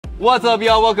What's up,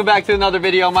 y'all? Welcome back to another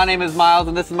video. My name is Myles,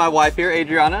 and this is my wife here,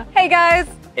 Adriana. Hey, guys.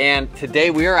 And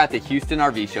today we are at the Houston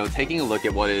RV show taking a look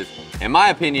at what is, in my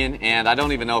opinion, and I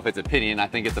don't even know if it's opinion, I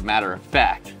think it's a matter of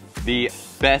fact, the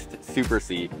best Super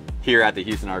C here at the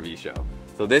Houston RV show.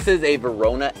 So this is a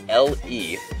Verona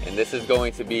LE, and this is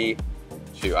going to be,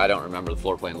 shoot, I don't remember the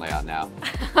floor plan layout now.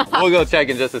 We'll go check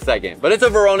in just a second. But it's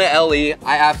a Verona LE.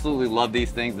 I absolutely love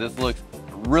these things. This looks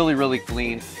really, really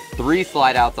clean. 3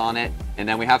 slide outs on it. And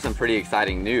then we have some pretty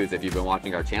exciting news if you've been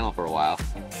watching our channel for a while.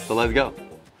 So let's go.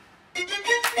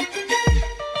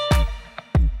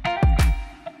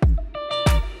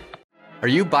 Are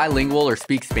you bilingual or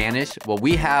speak Spanish? Well,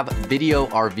 we have video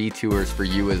RV tours for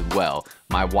you as well.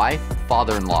 My wife,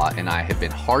 father-in-law, and I have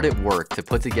been hard at work to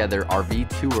put together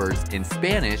RV tours in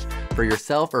Spanish for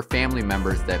yourself or family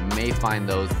members that may find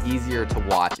those easier to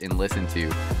watch and listen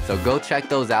to. So go check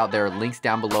those out. There are links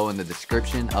down below in the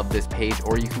description of this page,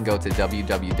 or you can go to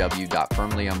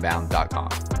www.firmlyunbound.com.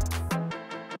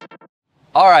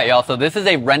 All right, y'all, so this is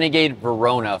a Renegade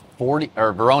Verona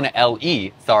Verona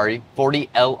LE, sorry,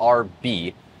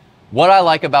 40LRB. What I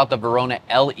like about the Verona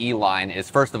LE line is,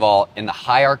 first of all, in the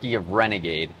hierarchy of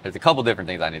Renegade, there's a couple different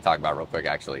things I need to talk about real quick,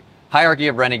 actually. Hierarchy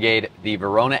of Renegade, the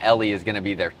Verona LE is gonna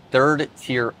be their 3rd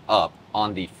tier up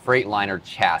on the Freightliner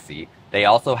chassis. They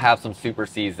also have some Super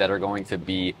Cs that are going to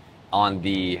be on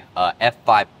the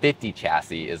F550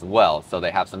 chassis as well, so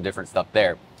they have some different stuff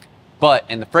there. But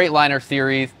in the Freightliner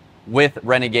series, with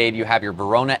Renegade, you have your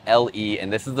Verona LE,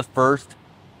 and this is the first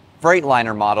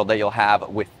Freightliner model that you'll have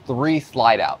with 3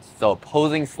 slide outs. So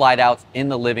opposing slide outs in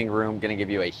the living room, gonna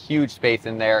give you a huge space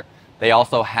in there. They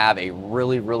also have a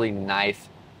really, really nice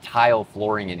tile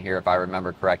flooring in here, if I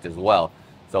remember correct as well.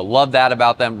 So love that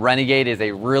about them. Renegade is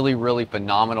a really, really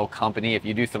phenomenal company. If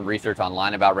you do some research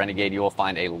online about Renegade, you will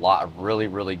find a lot of really,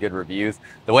 really good reviews.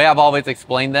 The way I've always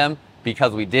explained them,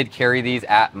 because we did carry these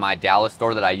at my Dallas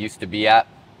store that I used to be at,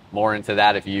 more into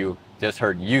that if you just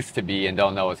heard used to be and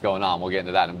don't know what's going on. We'll get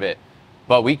into that in a bit.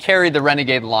 But we carried the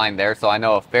Renegade line there, so I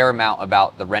know a fair amount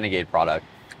about the Renegade product.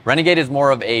 Renegade is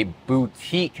more of a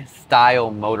boutique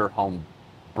style motorhome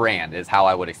brand is how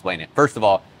I would explain it. First of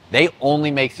all, they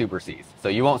only make Super Cs. So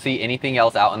you won't see anything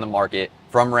else out in the market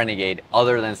from Renegade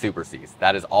other than Super Cs.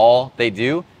 That is all they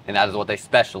do, and that is what they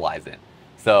specialize in.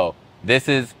 So this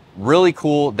is really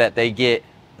cool that they get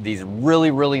these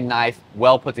really, really nice,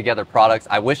 well put together products.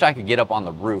 I wish I could get up on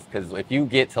the roof, because if you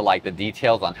get to like the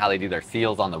details on how they do their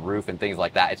seals on the roof and things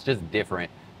like that, it's just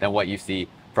different than what you see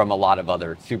from a lot of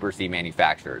other Super C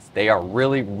manufacturers. They are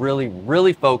really, really,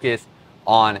 really focused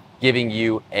on giving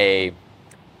you a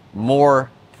more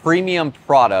premium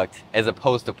product as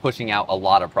opposed to pushing out a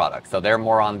lot of products. So they're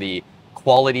more on the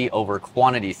quality over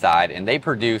quantity side, and they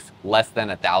produce less than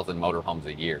 1,000 motorhomes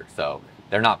a year. So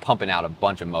they're not pumping out a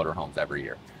bunch of motorhomes every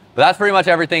year. But that's pretty much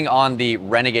everything on the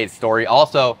Renegade story.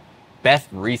 Also, best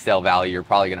resale value you're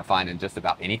probably gonna find in just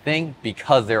about anything,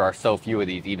 because there are so few of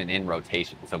these even in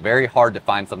rotation. So very hard to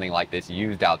find something like this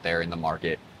used out there in the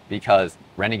market, because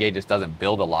Renegade just doesn't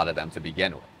build a lot of them to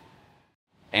begin with.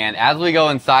 And as we go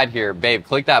inside here, babe,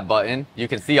 click that button. You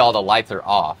can see all the lights are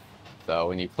off. So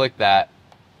when you click that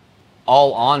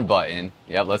all on button,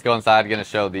 yep, let's go inside. I'm gonna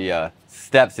show the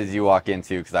steps as you walk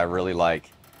into, because I really like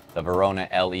the Verona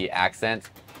LE accent.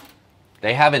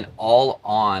 They have an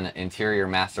all-on interior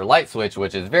master light switch,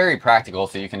 which is very practical,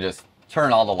 so you can just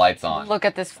turn all the lights on. Look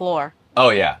at this floor.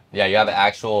 Oh yeah, yeah, you have an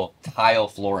actual tile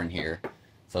floor in here.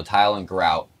 So tile and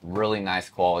grout, really nice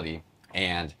quality.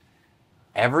 And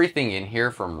everything in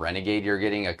here from Renegade, you're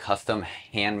getting a custom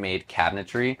handmade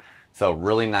cabinetry. So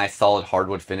really nice solid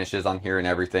hardwood finishes on here and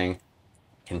everything. You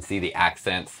can see the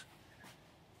accents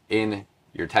in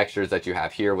your textures that you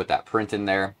have here with that print in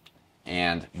there.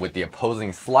 And with the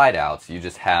opposing slide outs, you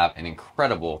just have an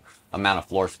incredible amount of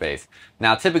floor space.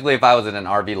 Now, typically if I was in an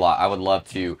RV lot, I would love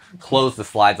to close the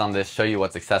slides on this, show you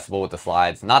what's accessible with the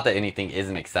slides. Not that anything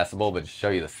isn't accessible, but to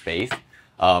show you the space.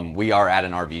 We are at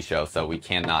an RV show, so we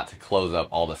cannot close up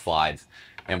all the slides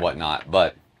and whatnot.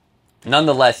 But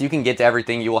nonetheless, you can get to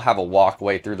everything. You will have a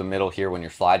walkway through the middle here when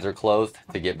your slides are closed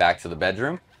to get back to the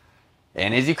bedroom.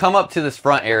 And as you come up to this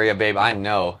front area, babe, I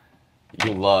know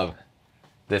you love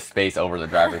this space over the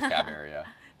driver's cab area.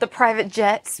 The private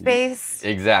jet space.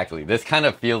 Exactly. This kind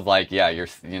of feels like, yeah, you're,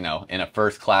 you know, in a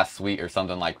first class suite or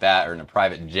something like that, or in a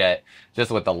private jet, just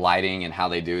with the lighting and how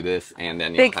they do this. And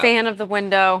then big fan of the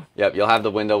window. Yep, you'll have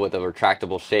the window with a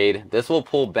retractable shade. This will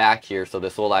pull back here, so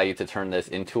this will allow you to turn this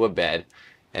into a bed,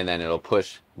 and then it'll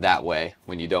push that way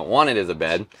when you don't want it as a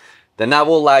bed. Then that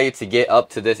will allow you to get up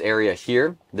to this area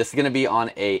here. This is going to be on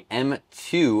a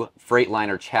M2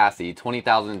 Freightliner chassis,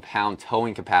 20,000 pound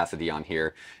towing capacity on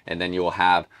here. And then you will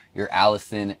have your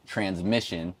Allison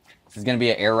transmission. This is going to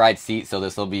be an air ride seat, so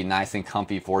this will be nice and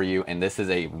comfy for you. And this is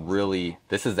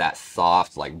that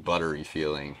soft, like buttery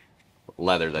feeling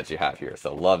leather that you have here.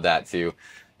 So love that too.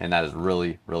 And that is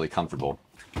really, really comfortable.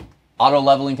 Auto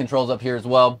leveling controls up here as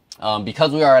well.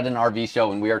 Because we are at an RV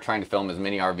show and we are trying to film as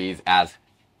many RVs as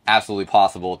absolutely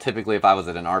possible. Typically, if I was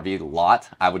at an RV lot,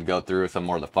 I would go through some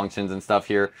more of the functions and stuff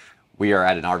here. We are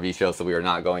at an RV show, so we are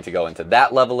not going to go into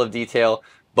that level of detail.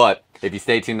 But if you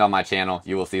stay tuned on my channel,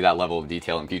 you will see that level of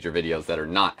detail in future videos that are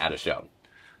not at a show.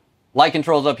 Light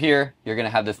controls up here. You're going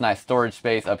to have this nice storage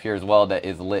space up here as well that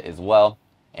is lit as well.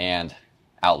 And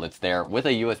outlets there with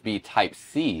a USB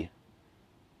Type-C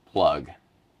plug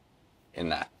in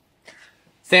that.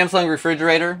 Samsung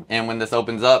refrigerator, and when this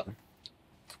opens up,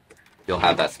 you'll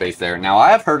have that space there. Now, I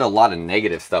have heard a lot of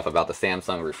negative stuff about the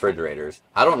Samsung refrigerators.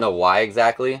 I don't know why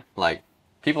exactly. Like,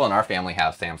 people in our family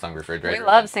have Samsung refrigerators. We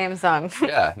love Samsung.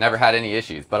 Yeah, never had any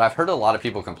issues. But I've heard a lot of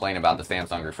people complain about the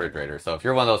Samsung refrigerator. So if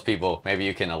you're one of those people, maybe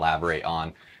you can elaborate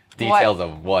on details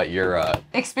of what your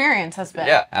experience has been.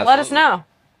 Yeah, absolutely. Let us know.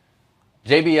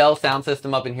 JBL sound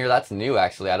system up in here. That's new,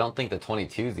 actually. I don't think the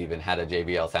 22s even had a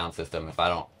JBL sound system, if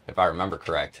I remember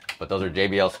correct. But those are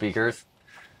JBL speakers.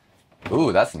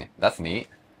 Ooh, that's neat.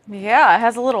 Yeah, it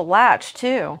has a little latch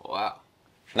too. Wow.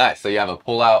 Nice. So you have a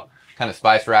pull-out kind of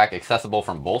spice rack, accessible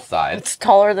from both sides. It's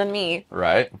taller than me.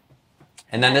 Right.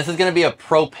 And then this is going to be a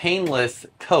propane-less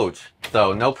coach.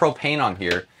 So no propane on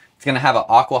here. It's going to have an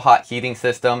aqua hot heating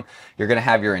system. You're going to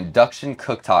have your induction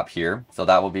cooktop here. So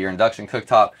that will be your induction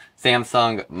cooktop.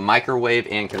 Samsung microwave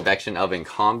and convection oven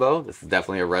combo. This is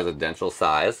definitely a residential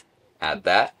size at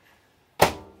that.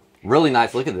 Really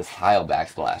nice. Look at this tile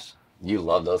backsplash. You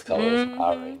love those colors. I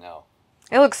already know.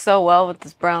 It looks so well with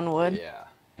this brown wood. Yeah.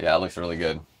 Yeah, it looks really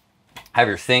good. Have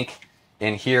your sink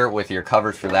in here with your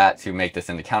covers for that to make this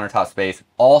into countertop space.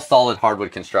 All solid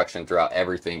hardwood construction throughout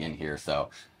everything in here. So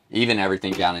even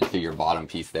everything down into your bottom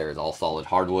piece there is all solid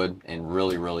hardwood and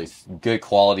really, really good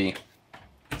quality.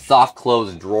 Soft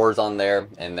close drawers on there.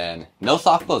 And then no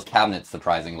soft close cabinets,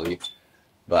 surprisingly.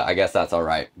 But I guess that's all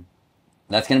right.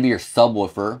 That's going to be your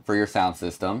subwoofer for your sound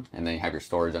system. And then you have your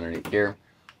storage underneath here.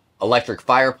 Electric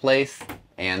fireplace.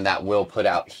 And that will put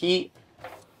out heat.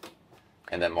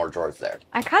 And then more drawers there.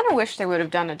 I kind of wish they would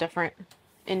have done a different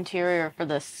interior for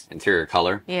this. Interior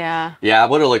color? Yeah. Yeah, it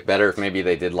would have looked better if maybe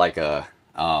they did like a,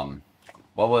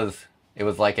 it was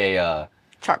like a,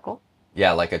 charcoal.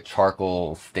 Yeah, like a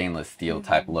charcoal stainless steel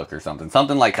type look or something.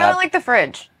 Something like that. Kind of like the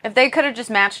fridge. If they could have just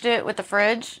matched it with the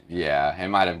fridge. Yeah, it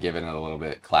might have given it a little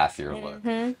bit classier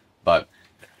look. But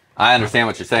I understand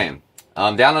what you're saying.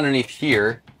 Down underneath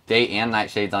here, day and night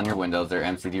shades on your windows. They're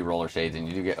MCD roller shades, and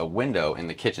you do get a window in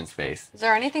the kitchen space. Is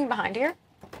there anything behind here?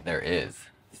 There is.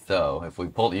 So if we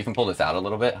pull, you can pull this out a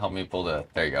little bit. Help me pull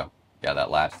there you go. Yeah, that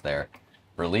latch there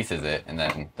releases it, and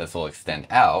then this will extend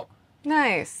out.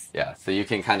 Nice. Yeah, so you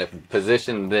can kind of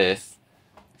position this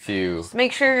to... Just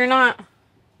make sure you're not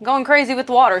going crazy with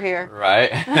the water here. Right.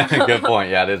 Good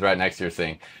point. Yeah, it is right next to your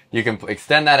sink. You can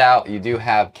extend that out. You do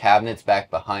have cabinets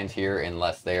back behind here,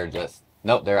 unless they are just...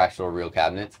 Nope, they're actual real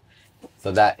cabinets.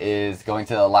 So that is going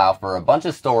to allow for a bunch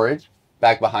of storage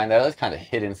back behind there. That's kind of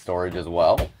hidden storage as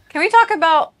well. Can we talk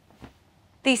about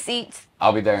these seats?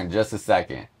 I'll be there in just a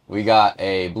second. We got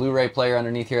a Blu-ray player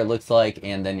underneath here, it looks like,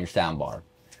 and then your sound bar.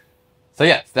 So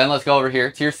yes, then let's go over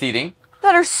here to your seating.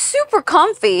 That are super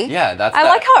comfy. Yeah, I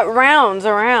like how it rounds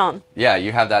around. Yeah,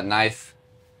 you have that nice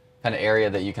kind of area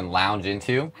that you can lounge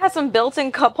into. Has some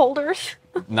built-in cup holders.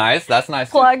 Nice, that's nice.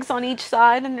 Plugs on each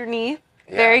side underneath.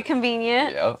 Yeah. Very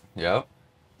convenient. Yep.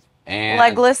 And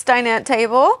legless dinette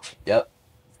table. Yep.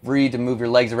 Free to move your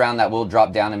legs around. That will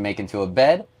drop down and make into a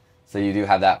bed. So you do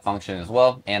have that function as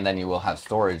well. And then you will have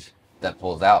storage that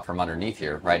pulls out from underneath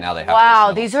here. Right now they have...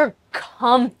 Wow, these are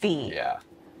comfy. Yeah.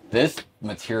 This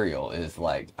material is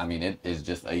like, I mean, it is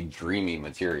just a dreamy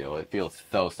material. It feels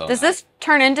so Does nice. this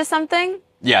turn into something?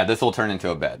 Yeah, this will turn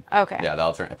into a bed. Okay. Yeah,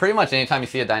 that'll turn... Pretty much anytime you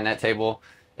see a dinette table,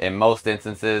 in most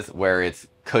instances where it's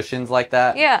cushions like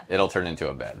that, yeah, it'll turn into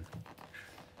a bed.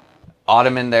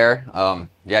 Ottoman there.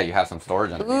 Yeah, you have some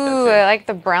storage underneath. Ooh, I like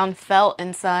the brown felt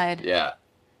inside. Yeah.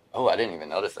 Oh, I didn't even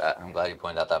notice that. I'm glad you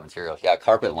pointed out that material. Yeah,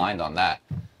 carpet lined on that.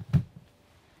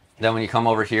 Then when you come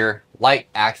over here, light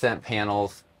accent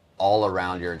panels all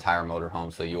around your entire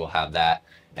motorhome, so you will have that.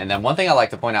 And then one thing I like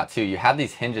to point out too, you have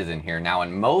these hinges in here. Now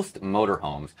in most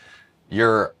motorhomes,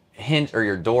 your hinge or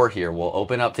your door here will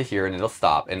open up to here and it'll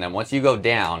stop. And then once you go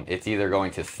down, it's either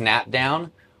going to snap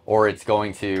down or it's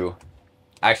going to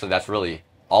actually that's really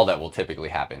all that will typically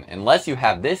happen. Unless you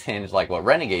have this hinge like what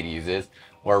Renegade uses,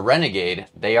 where Renegade,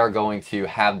 they are going to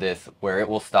have this where it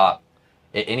will stop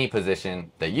at any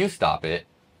position that you stop it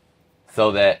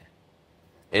so that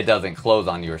it doesn't close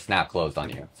on you or snap closed on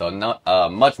you. So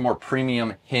much more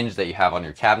premium hinge that you have on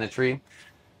your cabinetry.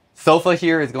 Sofa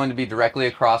here is going to be directly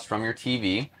across from your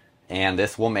TV, and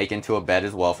this will make into a bed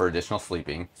as well for additional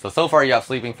sleeping. So far you have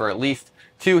sleeping for at least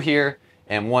 2 here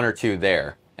and 1 or 2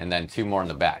 there, and then 2 more in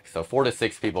the back. So 4 to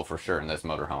 6 people for sure in this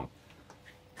motorhome.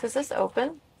 Does this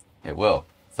open? It will.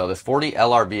 So this 40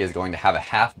 LRB is going to have a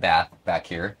half bath back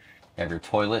here. You have your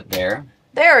toilet there.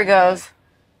 There it goes.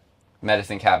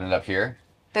 Medicine cabinet up here.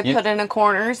 They put in a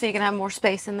corner so you can have more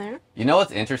space in there. You know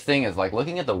what's interesting is like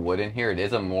looking at the wood in here, it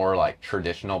is a more like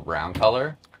traditional brown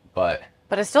color, but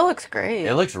it still looks great.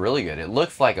 It looks really good. It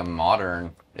looks like a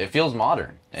modern, it feels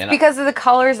modern. And because of the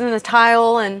colors and the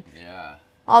tile and yeah,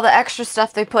 all the extra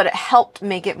stuff they put, it helped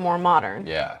make it more modern.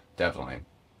 Yeah, definitely.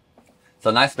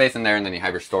 So nice space in there, and then you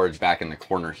have your storage back in the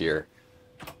corner here.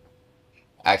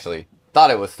 Actually,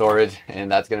 thought it was storage, and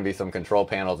that's going to be some control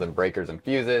panels and breakers and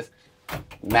fuses.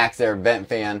 Max air vent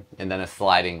fan, and then a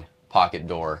sliding pocket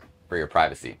door for your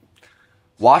privacy.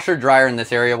 Washer dryer in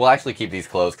this area. We'll actually keep these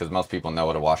closed because most people know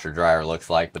what a washer dryer looks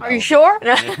like. But are you sure?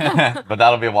 But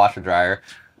that'll be a washer dryer.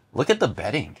 Look at the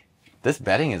bedding. This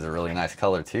bedding is a really nice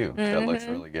color too. That looks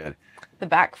really good. The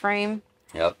back frame.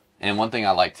 Yep. And one thing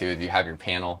I like too is you have your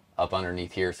panel up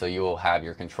underneath here, so you will have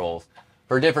your controls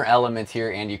for different elements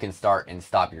here, and you can start and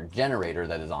stop your generator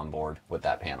that is on board with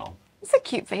that panel. It's a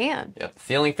cute fan. Yep.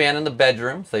 Ceiling fan in the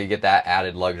bedroom, so you get that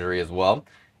added luxury as well.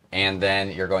 And then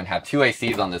you're going to have 2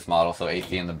 ACs on this model, so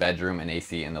AC in the bedroom and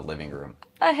AC in the living room.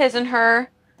 A his and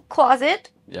her closet.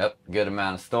 Yep, good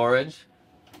amount of storage.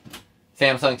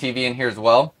 Samsung TV in here as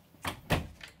well.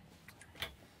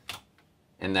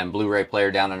 And then Blu-ray player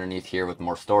down underneath here with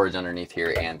more storage underneath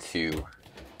here and 2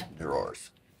 drawers.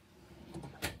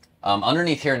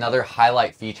 Underneath here, another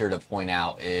highlight feature to point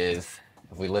out is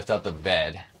if we lift up the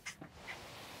bed,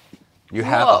 you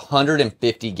have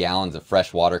 150 gallons of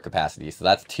fresh water capacity. So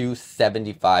that's 2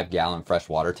 75-gallon fresh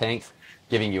water tanks,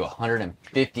 giving you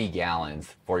 150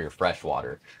 gallons for your fresh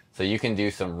water. So you can do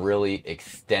some really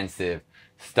extensive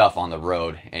stuff on the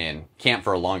road and camp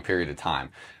for a long period of time.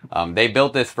 They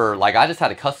built this for, like, I just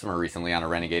had a customer recently on a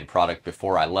Renegade product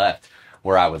before I left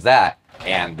where I was at,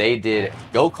 and they did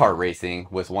go-kart racing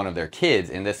with one of their kids,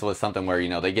 and this was something where, you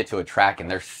know, they get to a track and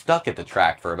they're stuck at the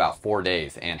track for about 4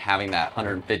 days, and having that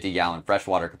 150-gallon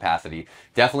freshwater capacity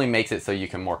definitely makes it so you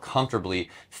can more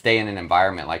comfortably stay in an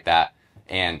environment like that,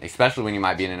 and especially when you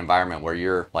might be in an environment where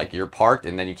you're parked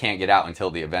and then you can't get out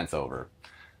until the event's over.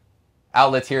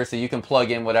 Outlets here so you can plug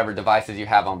in whatever devices you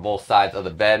have on both sides of the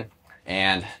bed.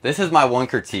 And this is my one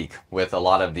critique with a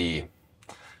lot of the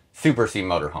Super C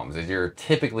motorhomes, is you're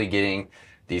typically getting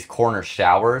these corner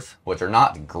showers, which are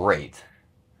not great.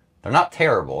 They're not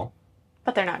terrible,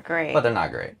 but they're not great. But they're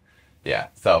not great. Yeah,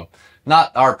 so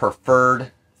not our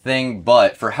preferred thing,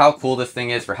 but for how cool this thing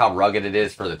is, for how rugged it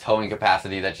is, for the towing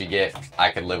capacity that you get,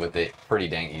 I could live with it pretty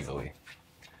dang easily.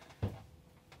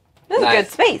 This is a good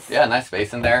space. Yeah, nice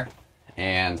space in there.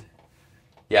 And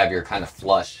you have your kind of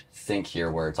flush sink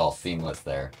here where it's all seamless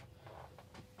there.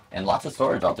 And lots of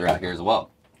storage all throughout here as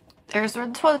well. There's where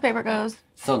the toilet paper goes.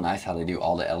 So nice how they do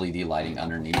all the LED lighting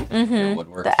underneath the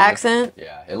woodwork. The accent.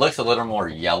 Yeah, it looks a little more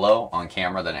yellow on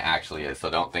camera than it actually is, so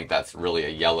don't think that's really a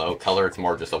yellow color. It's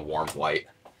more just a warm white.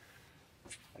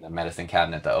 And a medicine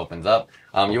cabinet that opens up.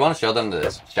 You want to show them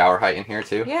the shower height in here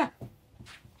too? Yeah.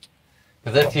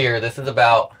 Because this is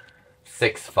about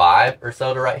 6'5" or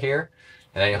so to right here.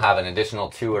 And then you'll have an additional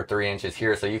 2 or 3 inches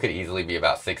here, so you could easily be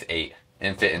about 6'8"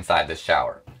 and fit inside this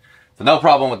shower. So no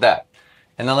problem with that.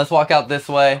 And then let's walk out this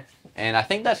way, and I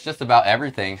think that's just about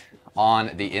everything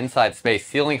on the inside space.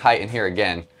 Ceiling height in here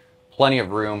again, plenty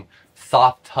of room,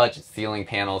 soft touch ceiling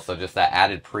panels, so just that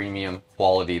added premium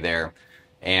quality there.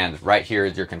 And right here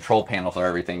is your control panel for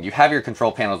everything. You have your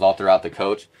control panels all throughout the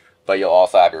coach, but you'll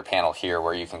also have your panel here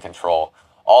where you can control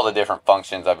all the different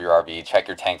functions of your RV, check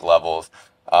your tank levels,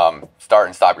 start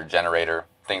and stop your generator,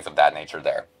 things of that nature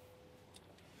there.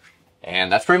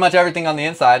 And that's pretty much everything on the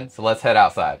inside, so let's head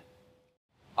outside.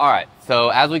 All right, so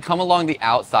as we come along the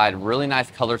outside, really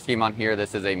nice color scheme on here.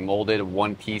 This is a molded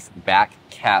one-piece back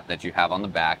cap that you have on the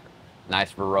back.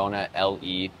 Nice Verona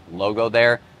LE logo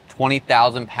there.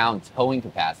 20,000 pound towing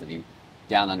capacity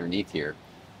down underneath here.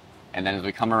 And then as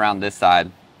we come around this side,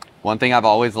 one thing I've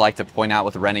always liked to point out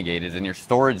with Renegade is in your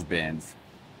storage bins,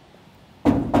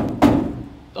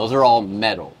 those are all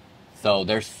metal. So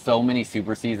there's so many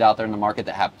Super Cs out there in the market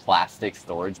that have plastic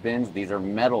storage bins. These are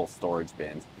metal storage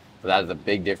bins. So that is a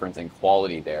big difference in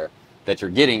quality there that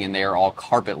you're getting, and they are all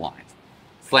carpet lined.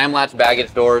 Slam latch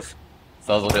baggage doors,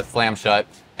 so those will just slam shut.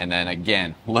 And then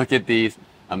again, look at these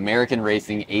American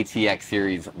Racing ATX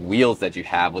series wheels that you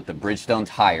have with the Bridgestone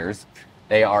tires.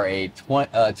 They are a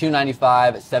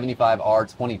 295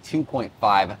 75R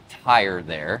 22.5 tire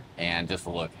there, and just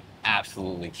look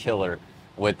absolutely killer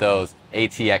with those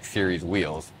ATX series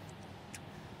wheels.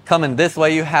 Coming this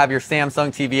way, you have your Samsung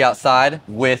TV outside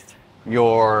with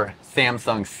your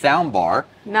Samsung soundbar.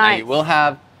 Nice. Now you will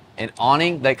have an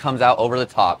awning that comes out over the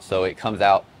top, so it comes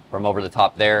out from over the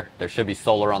top there. There should be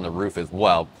solar on the roof as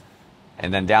well.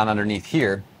 And then down underneath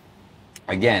here,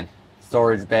 again,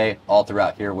 storage bay all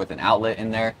throughout here with an outlet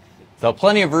in there. So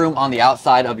plenty of room on the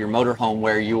outside of your motorhome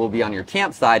where you will be on your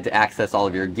campsite to access all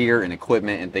of your gear and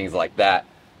equipment and things like that.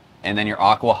 And then your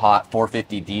Aqua Hot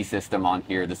 450D system on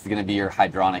here. This is going to be your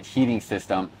hydronic heating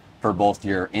system for both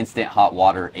your instant hot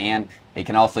water, and it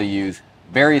can also use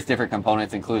various different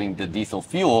components, including the diesel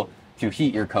fuel, to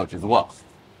heat your coach as well.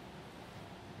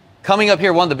 Coming up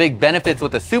here, one of the big benefits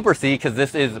with the Super C, because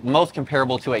this is most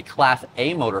comparable to a Class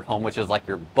A motorhome, which is like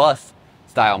your bus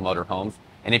style motorhomes.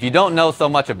 And if you don't know so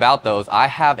much about those, I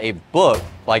have a book.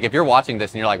 Like if you're watching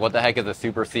this and you're like, what the heck is a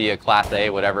Super C, a Class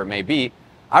A, whatever it may be,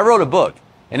 I wrote a book.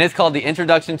 And it's called The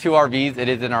Introduction to RVs. It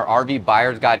is in our RV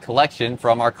Buyer's Guide collection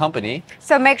from our company.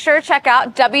 So make sure to check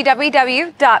out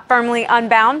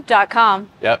www.firmlyunbound.com.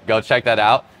 Yep, go check that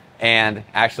out. And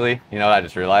actually, you know what I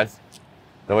just realized?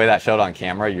 The way that showed on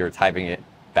camera, you're typing it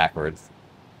backwards.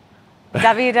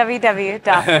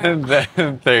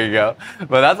 www. There you go.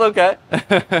 But that's okay.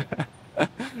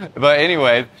 But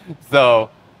anyways, so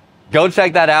go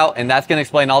check that out, and that's going to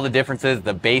explain all the differences,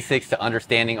 the basics to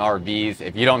understanding RVs.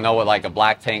 If you don't know what like a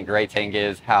black tank, gray tank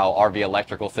is, how RV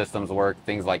electrical systems work,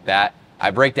 things like that,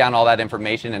 I break down all that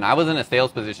information. And I was in a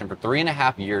sales position for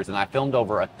 3.5 years, and I filmed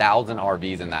over 1,000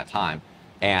 RVs in that time.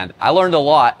 And I learned a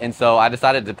lot, and so I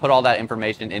decided to put all that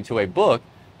information into a book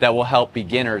that will help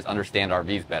beginners understand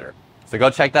RVs better. So go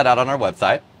check that out on our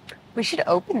website. We should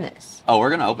open this. Oh, we're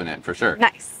going to open it for sure.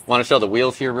 Nice. Want to show the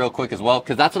wheels here real quick as well,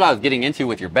 because that's what I was getting into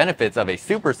with your benefits of a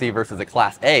Super C versus a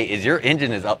Class A, is your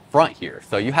engine is up front here.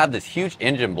 So you have this huge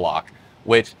engine block,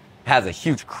 which has a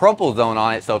huge crumple zone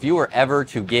on it. So if you were ever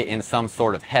to get in some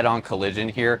sort of head-on collision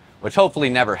here, which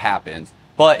hopefully never happens,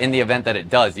 but in the event that it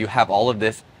does, you have all of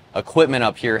this equipment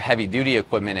up here, heavy-duty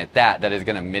equipment at that is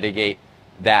going to mitigate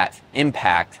that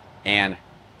impact and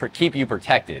keep you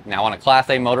protected. Now on a Class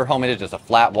A motorhome, it is just a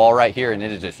flat wall right here, and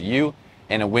it is just you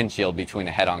and a windshield between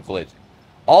a head-on collision.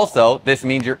 Also, this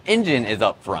means your engine is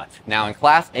up front. Now in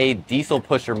Class A diesel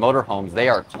pusher motorhomes, they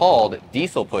are called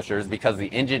diesel pushers because the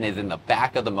engine is in the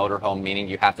back of the motorhome, meaning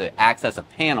you have to access a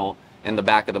panel in the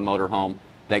back of the motorhome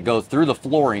that goes through the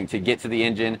flooring to get to the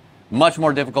engine. Much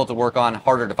more difficult to work on,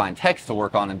 harder to find techs to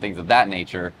work on and things of that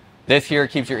nature. This here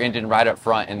keeps your engine right up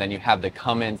front, and then you have the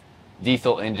Cummins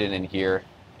diesel engine in here,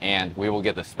 and we will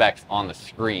get the specs on the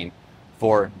screen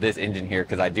for this engine here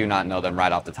because I do not know them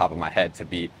right off the top of my head, to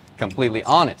be completely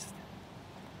honest.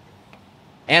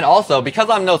 And also, because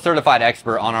I'm no certified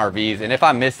expert on RVs, and if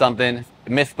I missed something,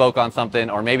 misspoke on something,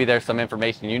 or maybe there's some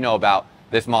information you know about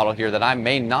this model here that I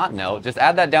may not know, just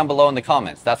add that down below in the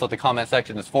comments. That's what the comment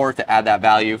section is for, to add that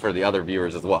value for the other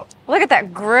viewers as well. Look at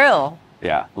that grill.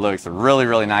 Yeah, looks really,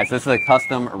 really nice. This is a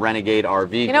custom Renegade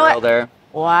RV grill there.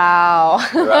 Wow.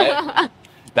 Right?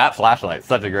 That flashlight,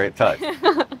 such a great touch.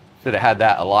 Should have had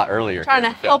that a lot earlier. Trying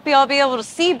to help y'all be able to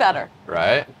see better.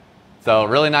 Right? So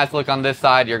really nice look on this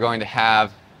side. You're going to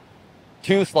have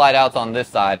 2 slide outs on this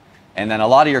side, and then a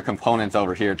lot of your components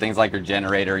over here, things like your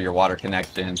generator, your water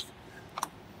connections,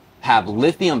 have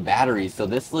lithium batteries. So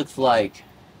this looks like,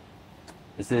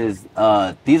 this is,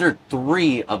 these are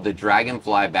 3 of the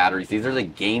Dragonfly batteries. These are the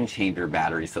Game Changer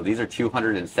batteries. So these are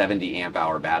 270 amp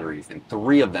hour batteries, and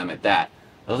 3 of them at that.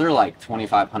 Those are like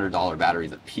 $2,500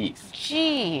 batteries a piece.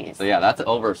 Jeez. So yeah, that's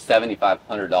over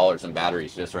 $7,500 in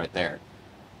batteries just right there.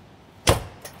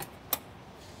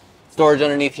 Storage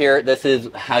underneath here. This is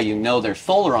how you know there's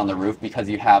solar on the roof, because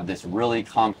you have this really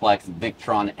complex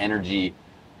Victron energy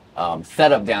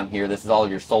setup down here. This is all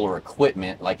of your solar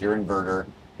equipment, like your inverter,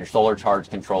 your solar charge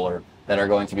controller, that are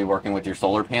going to be working with your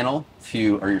solar panel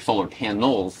or your solar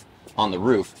panels on the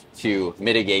roof to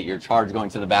mitigate your charge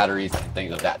going to the batteries and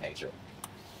things of that nature.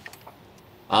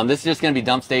 This is just going to be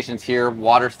dump stations here,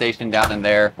 water station down in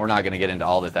there. We're not going to get into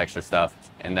all this extra stuff.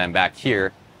 And then back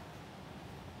here,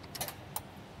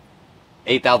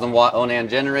 8,000 watt Onan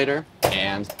generator,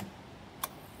 and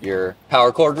your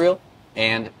power cord reel,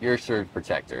 and your surge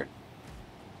protector.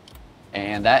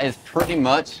 And that is pretty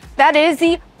much... That is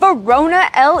the Verona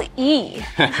LE.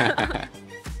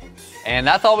 And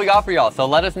that's all we got for y'all. So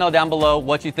let us know down below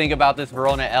what you think about this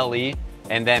Verona LE.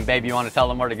 And then, babe, you want to tell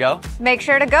them where to go? Make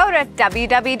sure to go to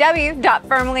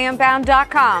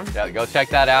www.firmlyunbound.com. Yeah, go check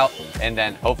that out. And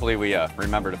then hopefully we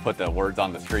remember to put the words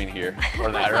on the screen here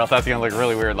or that, or else that's going to look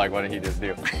really weird like what did he just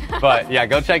do. But yeah,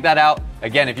 go check that out.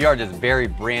 Again, if you are just very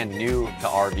brand new to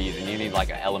RVs and you need like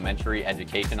an elementary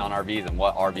education on RVs and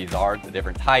what RVs are, the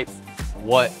different types,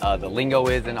 what the lingo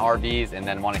is in RVs, and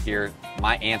then want to hear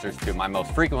my answers to my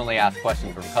most frequently asked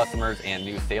questions from customers and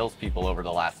new salespeople over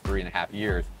the last 3.5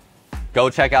 years, go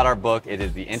check out our book. It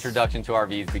is the Introduction to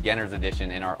RVs Beginner's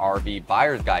Edition in our RV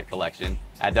Buyer's Guide collection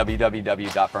at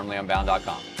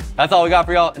www.firmlyunbound.com. That's all we got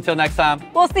for y'all. Until next time.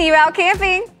 We'll see you out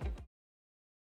camping.